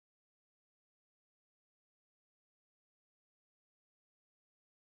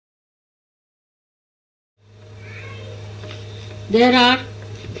There are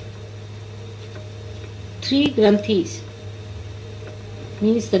 3 Granthis,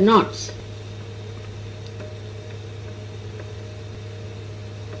 means the knots.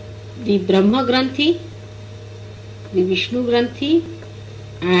 The Brahma Granthi, the Vishnu Granthi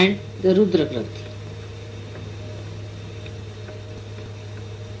and the Rudra Granthi.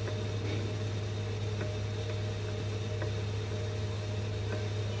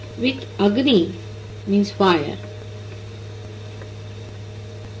 With Agni means fire.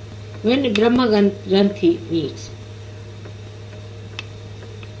 When Brahma Granthi meets,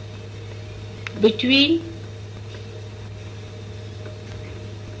 between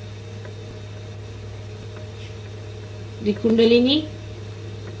the Kundalini,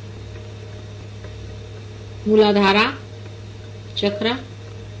 Muladhara, Chakra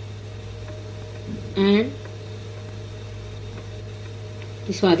and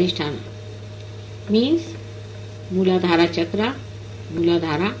the Swadhisthana, means Muladhara Chakra,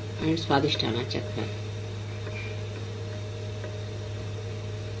 Muladhara and Swadhisthana Chakra.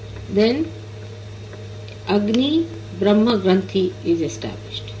 Then Agni Brahma Granthi is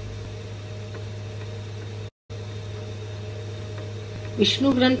established.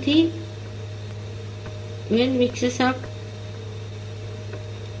 Vishnu Granthi, when mixes up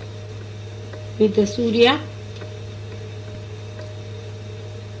with the Surya,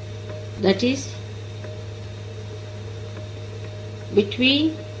 that is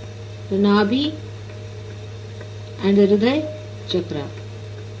between the Nabhi and the Hridaya Chakra,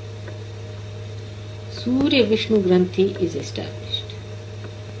 Surya Vishnu Granthi is established.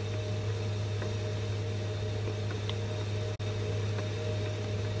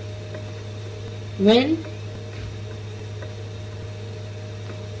 When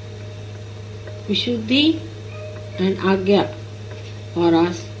Vishuddhi and Agya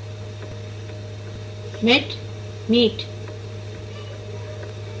auras meet,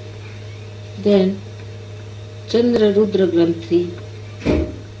 then Chandra Rudra Granthi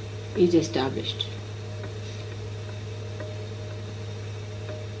is established.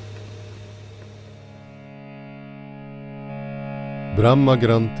 Brahma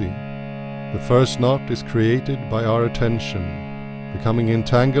Granthi. The first knot is created by our attention, becoming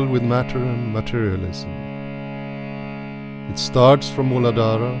entangled with matter and materialism. It starts from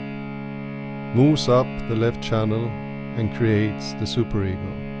Muladhara, moves up the left channel and creates the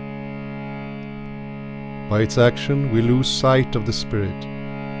superego. By its action we lose sight of the spirit.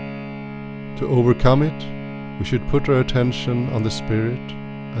 To overcome it, we should put our attention on the spirit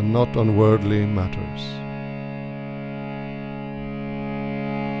and not on worldly matters.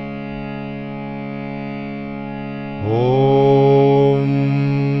 Om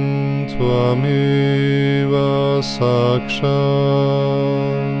Tvameva Sakshat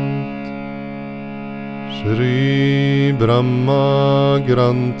Shri Brahma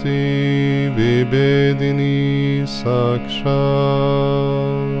Granthi Vibedini Sakshat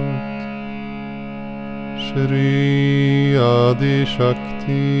Shri Adi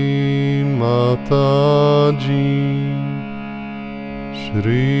Shakti Mataji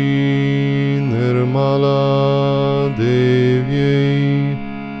Shri Nirmala Devyai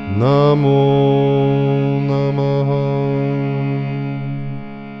Namo Namaha.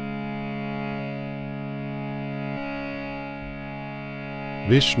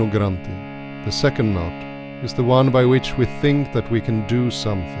 Vishnu Granthi, the second knot, is the one by which we think that we can do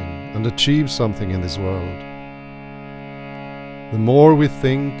something and achieve something in this world. The more we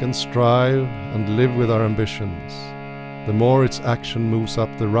think and strive and live with our ambitions, the more its action moves up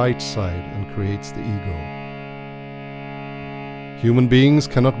the right side and creates the ego. Human beings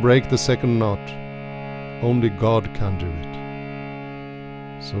cannot break the second knot, only God can do it.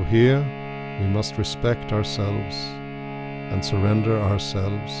 So here we must respect ourselves and surrender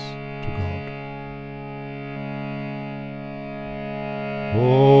ourselves to God.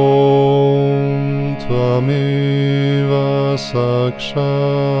 Om Tvameva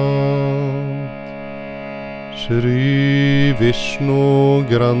Sakshat Shri Vishnu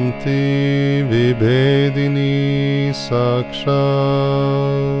Granthi Vibedini Sakshat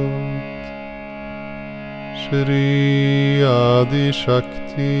Shri Adi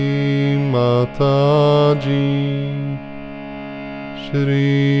Shakti Mataji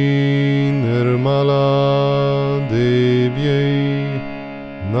Shri Nirmala Devyai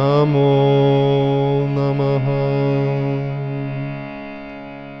Namo Namaha.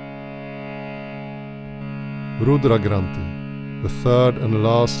 Rudra Granthi, the third and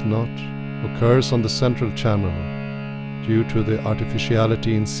last knot, occurs on the central channel due to the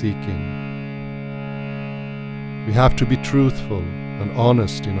artificiality in seeking. We have to be truthful and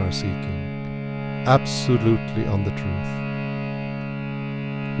honest in our seeking, absolutely on the truth.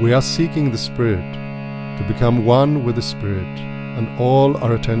 We are seeking the Spirit, to become one with the Spirit, and all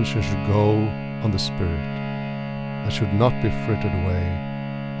our attention should go on the Spirit, and should not be frittered away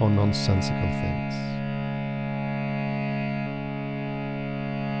on nonsensical things.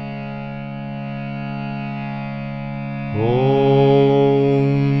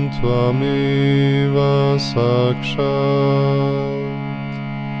 Om Tvameva Sakshat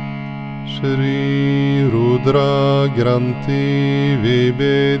Shri Rudra Granthi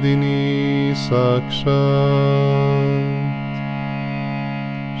Vibedini Sakshat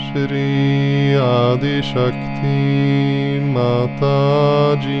Shri Adi Shakti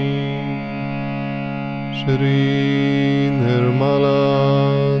Mataji Shri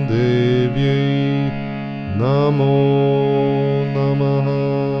Nirmala Devi Namo Namaha.